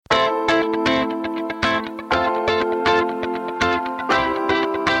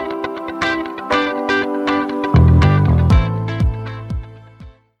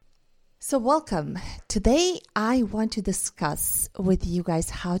So welcome. Today, I want to discuss with you guys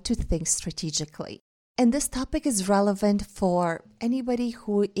how to think strategically. And this topic is relevant for anybody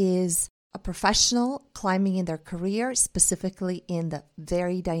who is a professional climbing in their career, specifically in the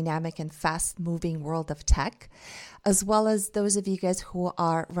very dynamic and fast-moving world of tech, as well as those of you guys who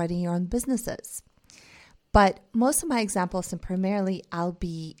are running your own businesses. But most of my examples, and primarily I'll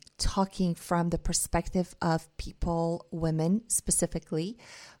be talking from the perspective of people, women specifically,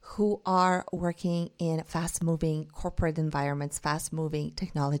 who are working in fast-moving corporate environments, fast-moving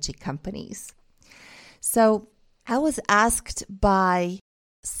technology companies. So I was asked by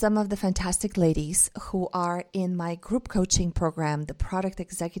some of the fantastic ladies who are in my group coaching program, the Product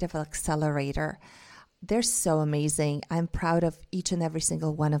Executive Accelerator. They're so amazing. I'm proud of each and every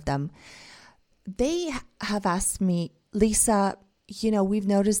single one of them. They have asked me, Lisa, we've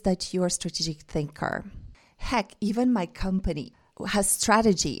noticed that you're a strategic thinker. Heck, even my company has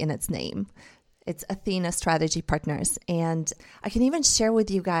strategy in its name. It's Athena Strategy Partners. And I can even share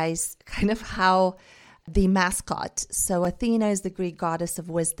with you guys kind of how the mascot. So Athena is the Greek goddess of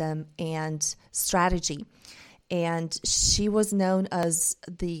wisdom and strategy. And she was known as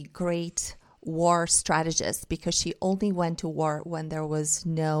the great war strategist because she only went to war when there was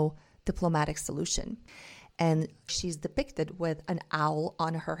no diplomatic solution. And she's depicted with an owl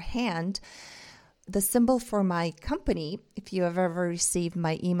on her hand. The symbol for my company, if you have ever received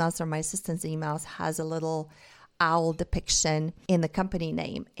my emails or my assistant's emails, has a little owl depiction in the company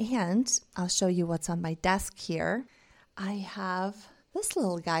name. And I'll show you what's on my desk here. I have this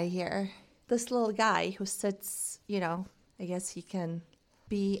little guy here. This little guy who sits, I guess he can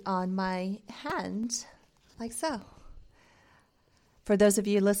be on my hand like so. For those of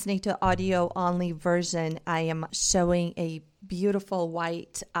you listening to audio-only version, I am showing a beautiful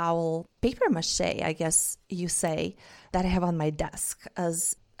white owl paper mache, I guess you say, that I have on my desk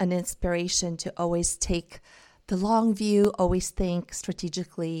as an inspiration to always take the long view, always think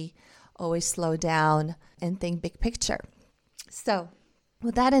strategically, always slow down, and think big picture. So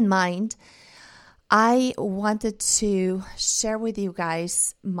with that in mind, I wanted to share with you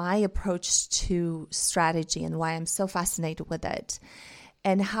guys my approach to strategy and why I'm so fascinated with it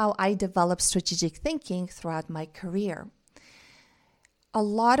and how I developed strategic thinking throughout my career. A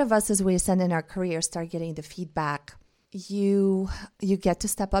lot of us, as we ascend in our career, start getting the feedback. You get to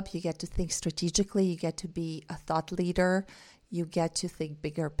step up, you get to think strategically, you get to be a thought leader, you get to think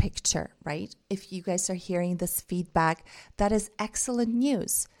bigger picture, right? If you guys are hearing this feedback, that is excellent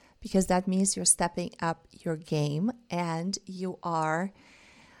news. Because that means you're stepping up your game and you're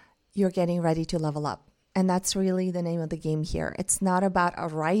getting ready to level up. And that's really the name of the game here. It's not about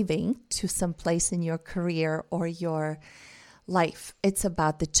arriving to some place in your career or your life. It's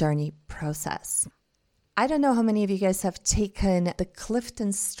about the journey process. I don't know how many of you guys have taken the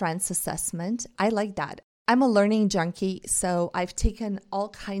Clifton Strengths Assessment. I like that. I'm a learning junkie, so I've taken all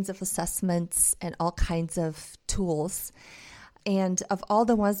kinds of assessments and all kinds of tools. And of all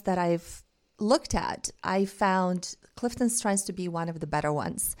the ones that I've looked at, I found Clifton Strengths to be one of the better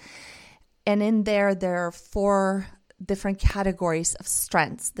ones. And in there are 4 different categories of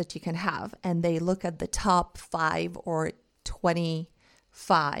strengths that you can have. And they look at the top 5 or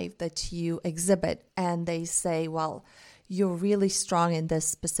 25 that you exhibit. And they say, well, you're really strong in this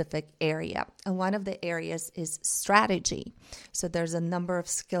specific area. And one of the areas is strategy. So there's a number of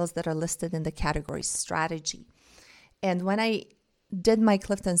skills that are listed in the category strategy. And when I did my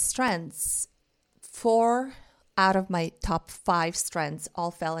Clifton Strengths, 4 out of my top 5 strengths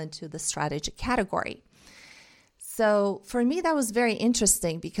all fell into the strategy category. So for me, that was very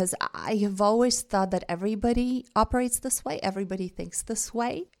interesting because I have always thought that everybody operates this way, everybody thinks this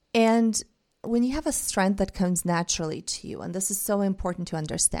way. And when you have a strength that comes naturally to you, and this is so important to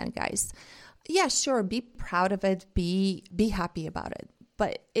understand, guys, yeah, sure, be proud of it, be happy about it.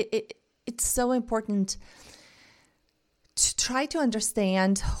 But it's so important to try to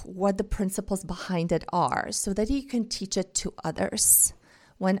understand what the principles behind it are so that you can teach it to others.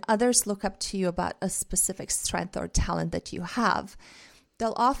 When others look up to you about a specific strength or talent that you have,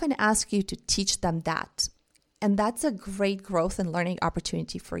 they'll often ask you to teach them that. And that's a great growth and learning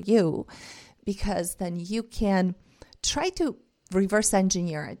opportunity for you because then you can try to reverse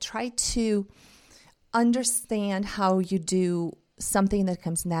engineer it, try to understand how you do something that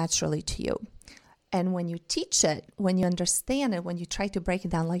comes naturally to you. And when you teach it, when you understand it, when you try to break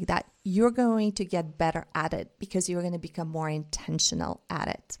it down like that, you're going to get better at it because you're going to become more intentional at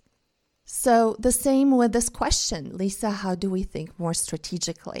it. So the same with this question, Lisa, how do we think more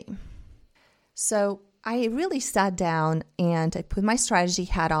strategically? So I really sat down and I put my strategy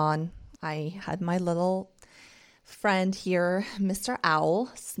hat on. I had my little friend here, Mr.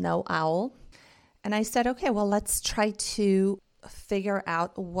 Owl, Snow Owl. And I said, okay, well, let's try to figure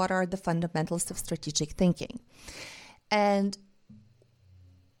out what are the fundamentals of strategic thinking. And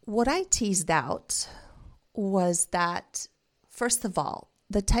what I teased out was that, first of all,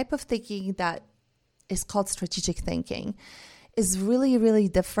 the type of thinking that is called strategic thinking is really, really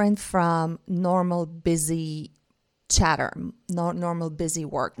different from normal busy chatter, normal busy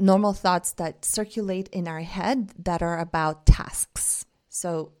work, normal thoughts that circulate in our head that are about tasks.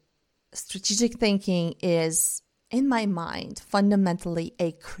 So strategic thinking is, in my mind, fundamentally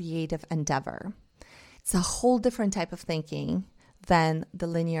a creative endeavor. It's a whole different type of thinking than the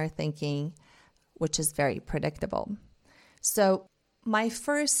linear thinking, which is very predictable. So my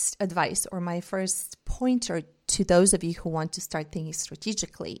first advice or my first pointer to those of you who want to start thinking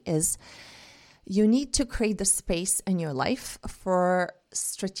strategically is you need to create the space in your life for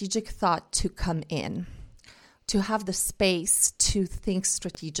strategic thought to come in, to have the space to think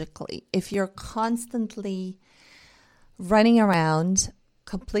strategically. If you're constantly running around,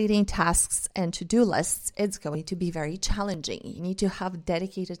 completing tasks and to-do lists, it's going to be very challenging. You need to have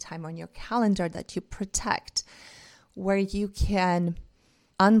dedicated time on your calendar that you protect, where you can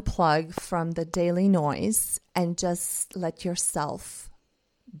unplug from the daily noise and just let yourself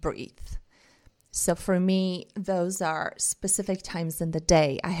breathe. So for me, those are specific times in the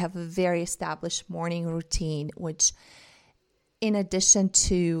day. I have a very established morning routine, which in addition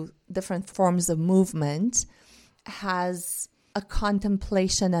to different forms of movement, has a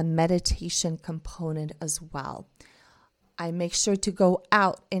contemplation and meditation component as well. I make sure to go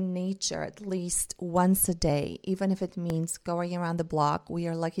out in nature at least once a day, even if it means going around the block. We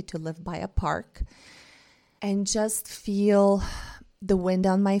are lucky to live by a park, and just feel the wind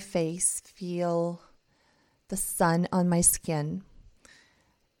on my face, feel the sun on my skin,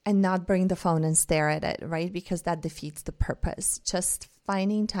 and not bring the phone and stare at it, right? Because that defeats the purpose. Just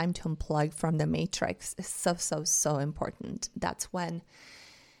finding time to unplug from the matrix is so important. That's when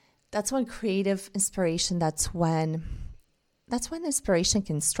creative inspiration, that's when inspiration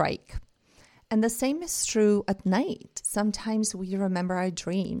can strike. And the same is true at night. Sometimes we remember our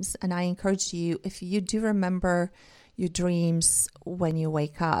dreams, and I encourage you, if you do remember your dreams when you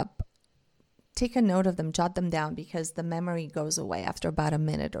wake up, take a note of them, jot them down, because the memory goes away after about a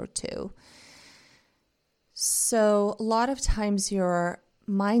minute or two. So a lot of times your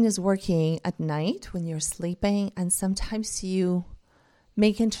mind is working at night when you're sleeping, and sometimes you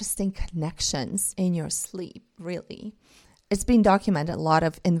make interesting connections in your sleep, really. It's been documented. A lot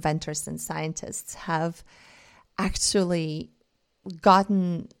of inventors and scientists have actually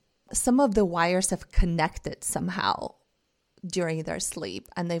gotten some of the wires have connected somehow during their sleep,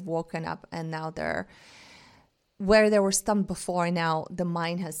 and they've woken up, and now they're where they were stumped before. Now the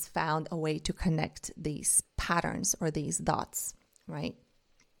mind has found a way to connect these patterns or these dots, right?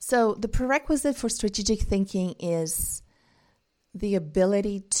 So the prerequisite for strategic thinking is the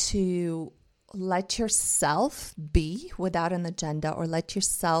ability to let yourself be without an agenda, or let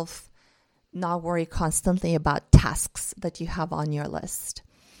yourself not worry constantly about tasks that you have on your list.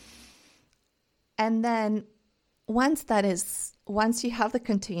 And then once you have the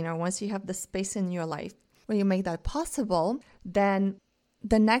container, once you have the space in your life where you make that possible, then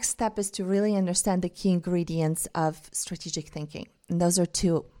the next step is to really understand the key ingredients of strategic thinking. And those are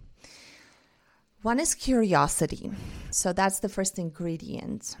two. One is curiosity. So that's the first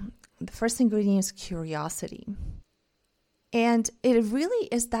ingredient. The first ingredient is curiosity. And it really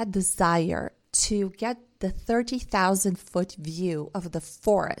is that desire to get the 30,000-foot view of the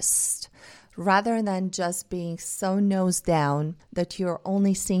forest, rather than just being so nose down that you're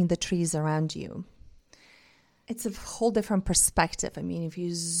only seeing the trees around you. It's a whole different perspective. I mean, if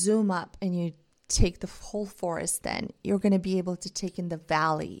you zoom up and you take the whole forest, then you're going to be able to take in the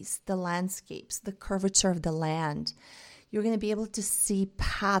valleys, the landscapes, the curvature of the land. You're going to be able to see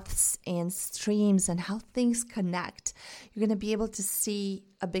paths and streams and how things connect. You're going to be able to see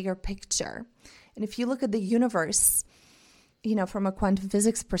a bigger picture. And if you look at the universe, from a quantum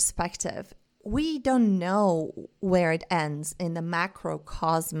physics perspective, we don't know where it ends in the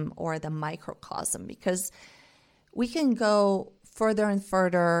macrocosm or the microcosm, because we can go further and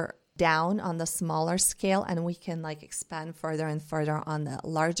further down on the smaller scale, and we can expand further and further on the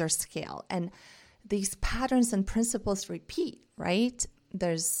larger scale. And these patterns and principles repeat, right?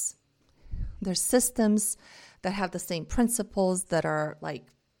 There's systems that have the same principles that are like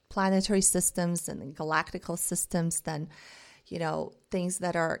planetary systems and galactical systems, then things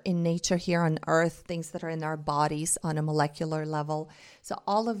that are in nature here on Earth, things that are in our bodies on a molecular level. So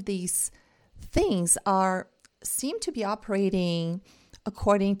all of these things seem to be operating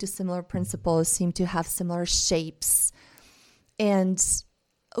according to similar principles, seem to have similar shapes. And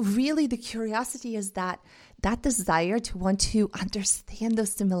really the curiosity is that desire to want to understand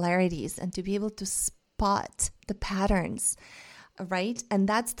those similarities and to be able to spot the patterns, right? And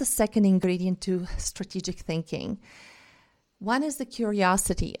that's the second ingredient to strategic thinking. One is the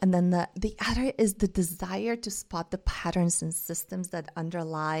curiosity, and then the other is the desire to spot the patterns and systems that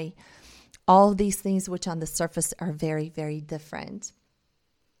underlie all these things, which on the surface are very, very different.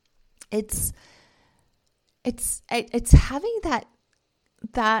 It's having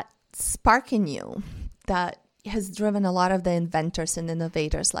that spark in you that has driven a lot of the inventors and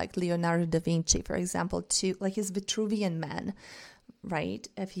innovators, like Leonardo da Vinci, for example, to like his Vitruvian Man, right?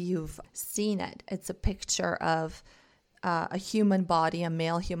 If you've seen it, it's a picture of a human body, a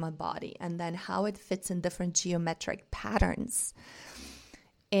male human body, and then how it fits in different geometric patterns.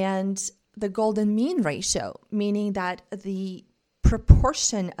 And the golden mean ratio, meaning that the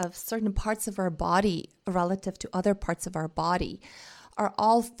proportion of certain parts of our body relative to other parts of our body are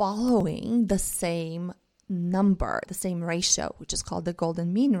all following the same number, the same ratio, which is called the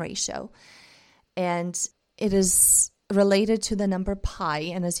golden mean ratio. And it is related to the number pi.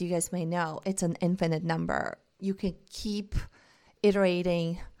 And as you guys may know, it's an infinite number. You can keep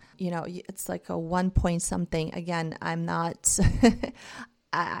iterating, it's like a 1 point something. Again, I'm not,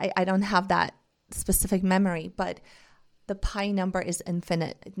 I don't have that specific memory, but the pi number is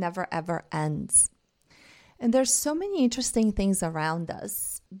infinite. It never, ever ends. And there's so many interesting things around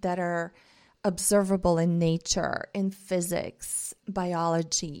us that are observable in nature, in physics,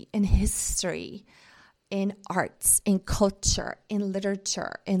 biology, in history, in arts, in culture, in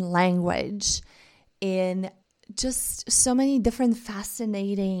literature, in language, in just so many different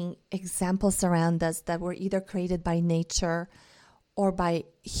fascinating examples around us that were either created by nature or by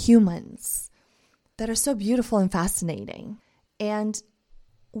humans that are so beautiful and fascinating. And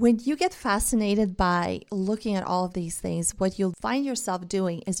when you get fascinated by looking at all of these things, what you'll find yourself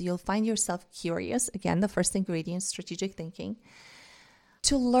doing is you'll find yourself curious. Again, the first ingredient, strategic thinking,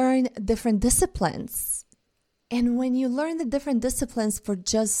 to learn different disciplines. And when you learn the different disciplines for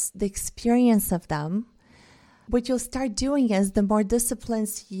just the experience of them, what you'll start doing is the more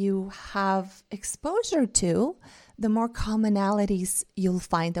disciplines you have exposure to, the more commonalities you'll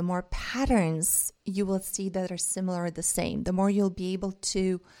find, the more patterns you will see that are similar or the same, the more you'll be able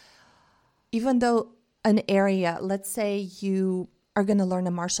to, even though an area, let's say you are going to learn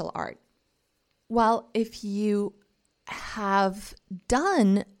a martial art. Well, if you have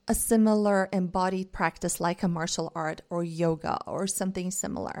done a similar embodied practice like a martial art or yoga or something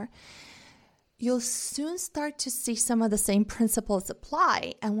similar, you'll soon start to see some of the same principles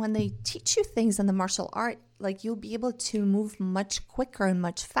apply. And when they teach you things in the martial art, like you'll be able to move much quicker and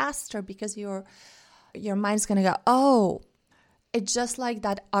much faster because your mind's going to go, oh, it's just like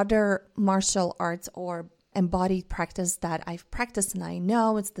that other martial arts or embodied practice that I've practiced and I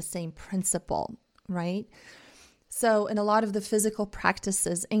know it's the same principle, right? So in a lot of the physical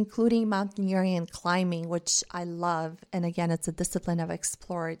practices, including mountaineering and climbing, which I love, and again, it's a discipline I've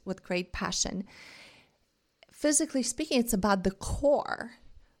explored with great passion. Physically speaking, it's about the core,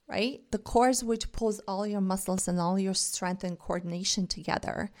 right? The core is which pulls all your muscles and all your strength and coordination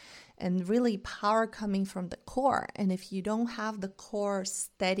together, and really power coming from the core. And if you don't have the core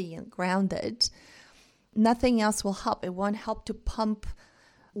steady and grounded, nothing else will help. It won't help to pump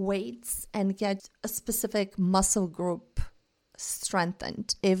weights and get a specific muscle group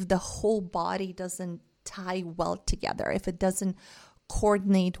strengthened if the whole body doesn't tie well together, if it doesn't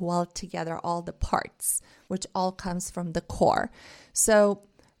coordinate well together, all the parts, which all comes from the core. So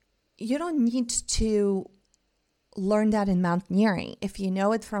you don't need to learn that in mountaineering. If you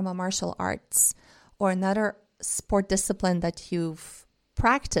know it from a martial arts or another sport discipline that you've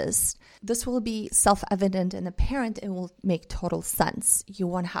practiced, this will be self-evident and apparent. It will make total sense. You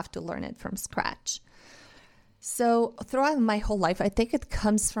won't have to learn it from scratch. So throughout my whole life, I think it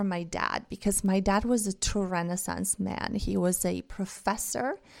comes from my dad, because my dad was a true Renaissance man. He was a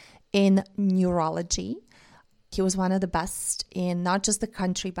professor in neurology. He was one of the best in not just the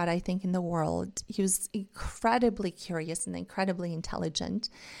country, but I think in the world. He was incredibly curious and incredibly intelligent.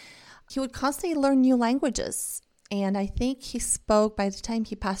 He would constantly learn new languages. And I think he spoke, by the time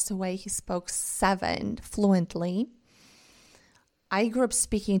he passed away, he spoke 7 fluently. I grew up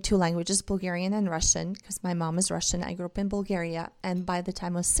speaking 2 languages, Bulgarian and Russian, because my mom is Russian. I grew up in Bulgaria. And by the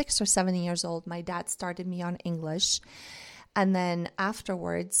time I was 6 or 7 years old, my dad started me on English. And then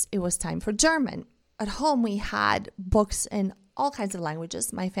afterwards, it was time for German. At home, we had books in all kinds of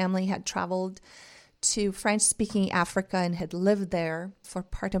languages. My family had traveled to French-speaking Africa and had lived there for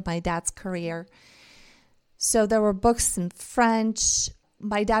part of my dad's career. So there were books in French.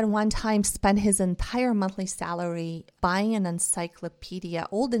 My dad one time spent his entire monthly salary buying an encyclopedia,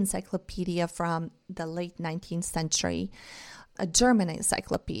 old encyclopedia from the late 19th century, a German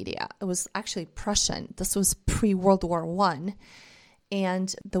encyclopedia. It was actually Prussian. This was pre-World War I.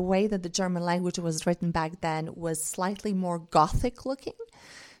 And the way that the German language was written back then was slightly more Gothic looking.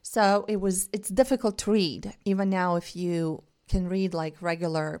 So it's difficult to read. Even now, if you can read like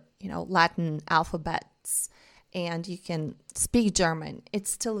regular, Latin alphabets and you can speak German, it's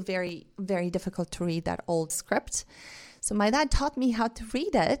still very, very difficult to read that old script. So my dad taught me how to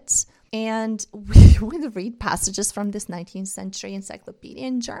read it, and we would read passages from this 19th century encyclopedia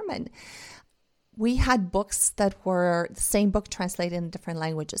in German. We had books that were the same book translated in different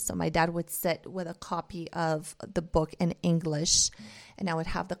languages. So my dad would sit with a copy of the book in English, and I would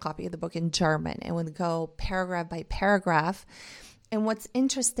have the copy of the book in German, and would go paragraph by paragraph. And what's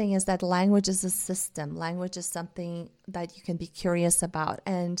interesting is that language is a system. Language is something that you can be curious about.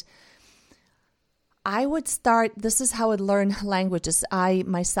 And I would start, this is how I would learn languages. I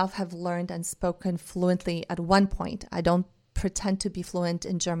myself have learned and spoken fluently at one point. I don't pretend to be fluent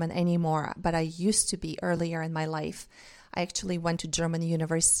in German anymore, but I used to be earlier in my life. I actually went to German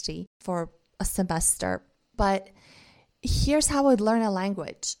university for a semester. But here's how I would learn a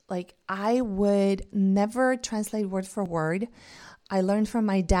language. Like, I would never translate word for word. I learned from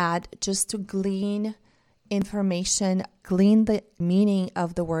my dad just to glean information, glean the meaning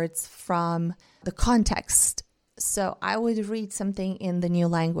of the words from the context. So I would read something in the new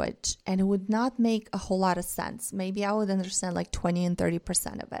language and it would not make a whole lot of sense. Maybe I would understand like 20 and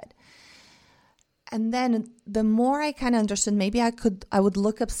 30% of it. And then the more I kind of understood, maybe I would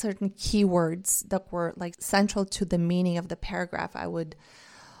look up certain keywords that were like central to the meaning of the paragraph. I would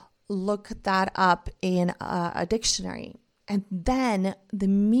look that up in a dictionary. And then the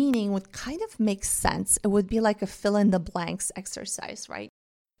meaning would kind of make sense. It would be like a fill in the blanks exercise, right?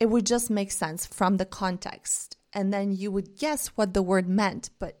 It would just make sense from the context. And then you would guess what the word meant.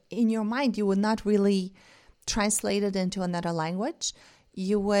 But in your mind, you would not really translate it into another language.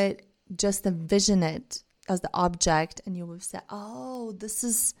 You would just envision it as the object, and you would say, oh, this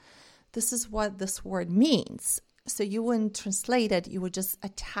is what this word means. So you wouldn't translate it. You would just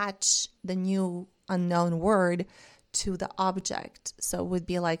attach the new unknown word to the object. So it would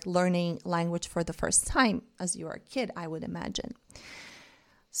be like learning language for the first time as you were a kid, I would imagine.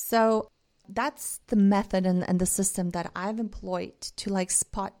 So that's the method and the system that I've employed to like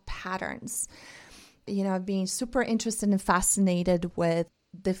spot patterns. I've been super interested and fascinated with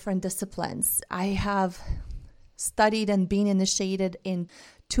different disciplines. I have studied and been initiated in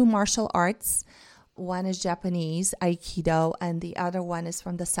 2 martial arts. One is Japanese, Aikido, and the other one is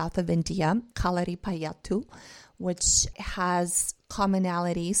from the south of India, Kalaripayattu, which has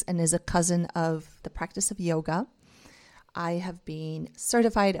commonalities and is a cousin of the practice of yoga. I have been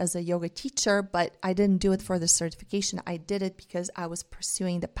certified as a yoga teacher, but I didn't do it for the certification. I did it because I was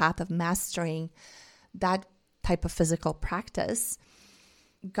pursuing the path of mastering that type of physical practice.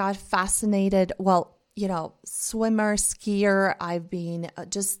 Got fascinated, swimmer, skier. I've been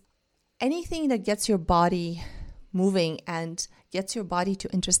just anything that gets your body moving and gets your body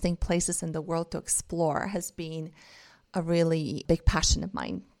to interesting places in the world to explore has been a really big passion of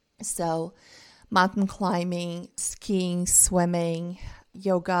mine. So mountain climbing, skiing, swimming,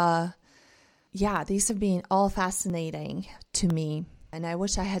 yoga. Yeah, these have been all fascinating to me. And I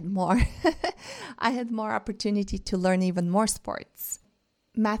wish I had more. I had more opportunity to learn even more sports.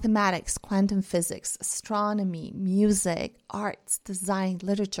 Mathematics, quantum physics, astronomy, music, arts, design,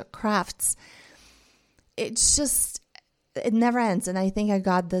 literature, crafts. It never ends. And I think I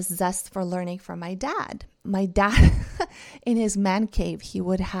got this zest for learning from my dad. My dad, in his man cave, he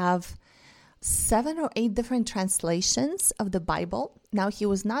would have 7 or 8 different translations of the Bible. Now, he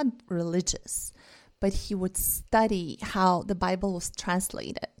was not religious, but he would study how the Bible was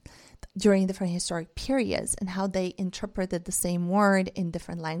translated during different historic periods and how they interpreted the same word in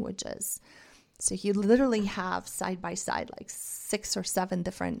different languages. So you literally have side by side like 6 or 7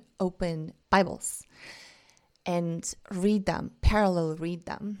 different open Bibles and parallel read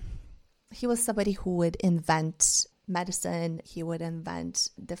them. He was somebody who would invent medicine. He would invent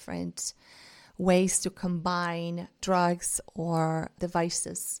different ways to combine drugs or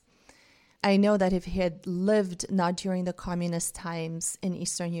devices. I know that if he had lived not during the communist times in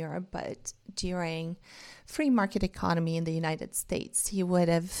Eastern Europe, but during free market economy in the United States, he would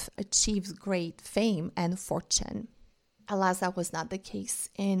have achieved great fame and fortune. Alas, that was not the case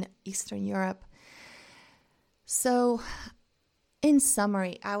in Eastern Europe. So, in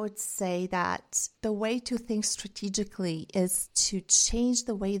summary, I would say that the way to think strategically is to change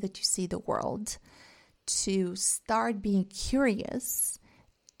the way that you see the world, to start being curious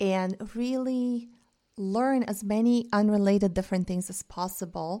and really learn as many unrelated different things as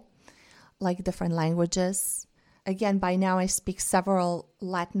possible, like different languages. Again, by now I speak several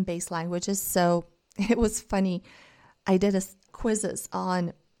Latin-based languages, so it was funny. I did a quizzes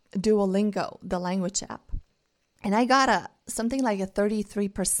on Duolingo, the language app, and I got something like a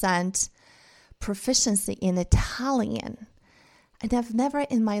 33% proficiency in Italian. And I've never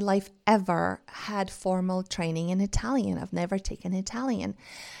in my life ever had formal training in Italian. I've never taken Italian.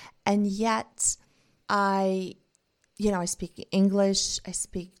 And yet I speak English, I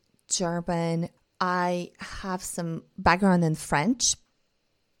speak German, I have some background in French,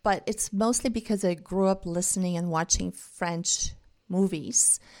 but it's mostly because I grew up listening and watching French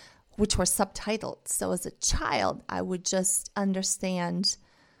movies, which were subtitled. So as a child, I would just understand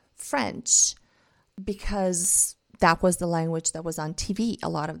French because that was the language that was on TV a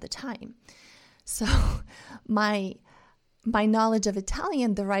lot of the time. So my knowledge of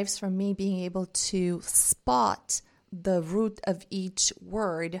Italian derives from me being able to spot the root of each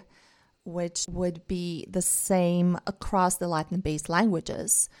word, which would be the same across the Latin-based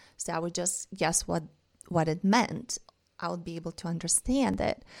languages. So I would just guess what it meant. I would be able to understand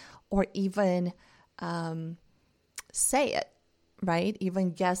it or even say it, right?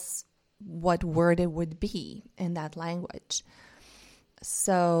 Even guess what word it would be in that language.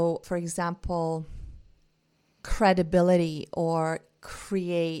 So, for example, credibility or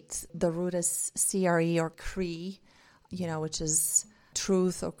create, the root is CRE or CRE, which is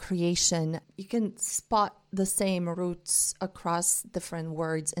truth or creation. You can spot the same roots across different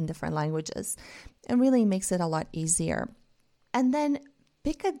words in different languages. It really makes it a lot easier. And then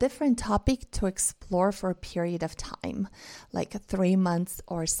pick a different topic to explore for a period of time, like 3 months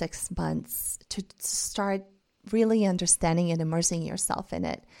or 6 months, to start really understanding and immersing yourself in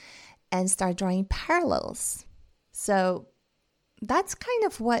it and start drawing parallels. So that's kind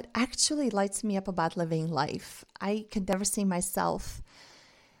of what actually lights me up about living life. I could never see myself.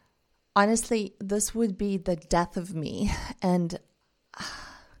 Honestly, this would be the death of me. And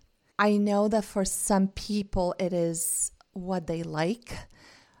I know that for some people, it is what they like.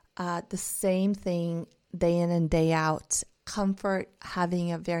 The same thing day in and day out. Comfort,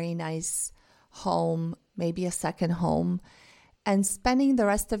 having a very nice home, maybe a second home, and spending the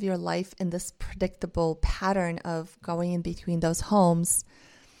rest of your life in this predictable pattern of going in between those homes,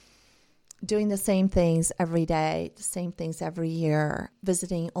 doing the same things every day, the same things every year,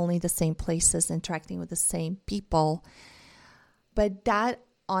 visiting only the same places, interacting with the same people. But that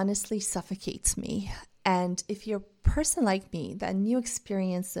honestly suffocates me. And if you're a person like me, then new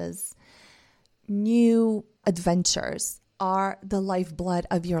experiences, new adventures are the lifeblood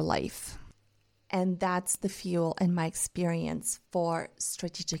of your life. And that's the fuel, in my experience, for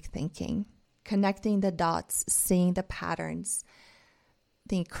strategic thinking. Connecting the dots, seeing the patterns,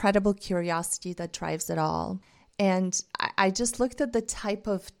 the incredible curiosity that drives it all. And I just looked at the type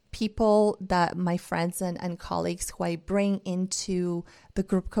of people that my friends and colleagues who I bring into the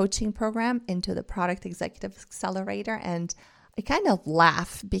group coaching program, into the Product Executive Accelerator, and I kind of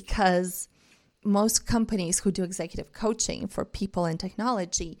laugh because most companies who do executive coaching for people in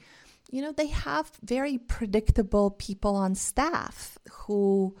technology, they have very predictable people on staff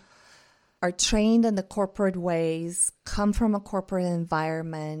who are trained in the corporate ways, come from a corporate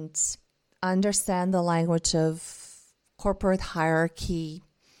environment, understand the language of corporate hierarchy,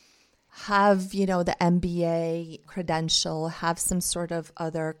 have, the MBA credential, have some sort of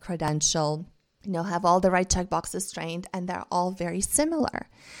other credential, have all the right checkboxes trained, and they're all very similar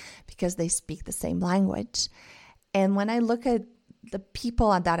because they speak the same language. And when I look at the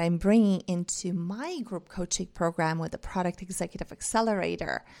people that I'm bringing into my group coaching program with the Product Executive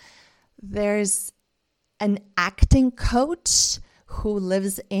Accelerator, there's an acting coach who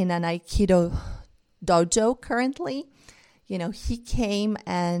lives in an Aikido dojo currently. He came,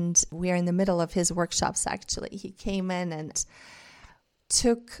 and we're in the middle of his workshops actually. He came in and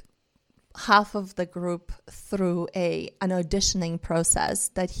took half of the group through an auditioning process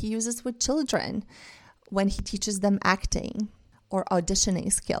that he uses with children when he teaches them acting or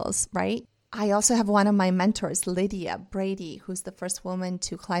auditioning skills, right? I also have one of my mentors, Lydia Brady, who's the first woman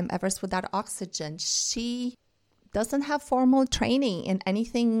to climb Everest without oxygen. She doesn't have formal training in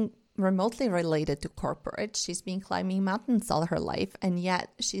anything remotely related to corporate. She's been climbing mountains all her life, and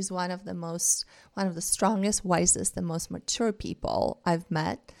yet she's one of the strongest, wisest, and most mature people I've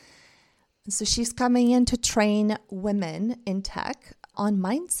met. So she's coming in to train women in tech on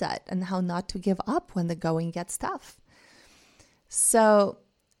mindset and how not to give up when the going gets tough. So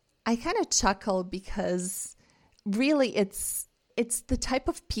I kind of chuckle because really it's it's the type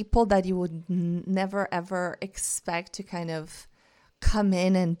of people that you would never ever expect to kind of come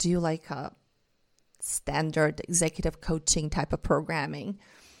in and do like a standard executive coaching type of programming.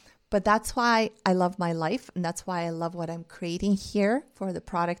 But that's why I love my life, and that's why I love what I'm creating here for the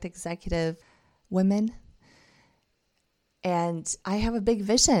Product Executive Women. And I have a big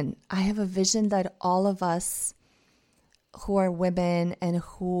vision. I have a vision that all of us who are women and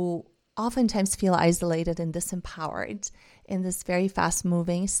who oftentimes feel isolated and disempowered in this very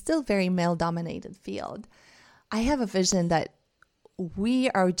fast-moving, still very male-dominated field, I have a vision that we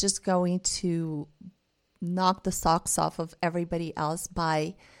are just going to knock the socks off of everybody else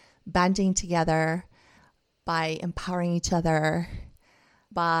by banding together, by empowering each other,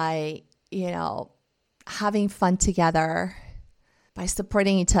 by, having fun together, by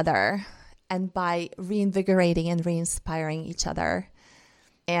supporting each other, and by reinvigorating and re-inspiring each other.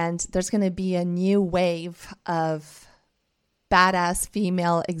 And there's going to be a new wave of badass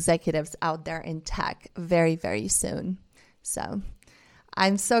female executives out there in tech very, very soon. So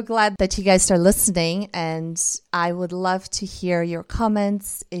I'm so glad that you guys are listening, and I would love to hear your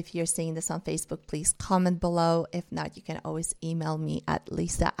comments. If you're seeing this on Facebook, please comment below. If not, you can always email me at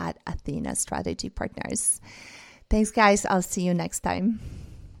Lisa@Athena Strategy Partners. Thanks, guys. I'll see you next time.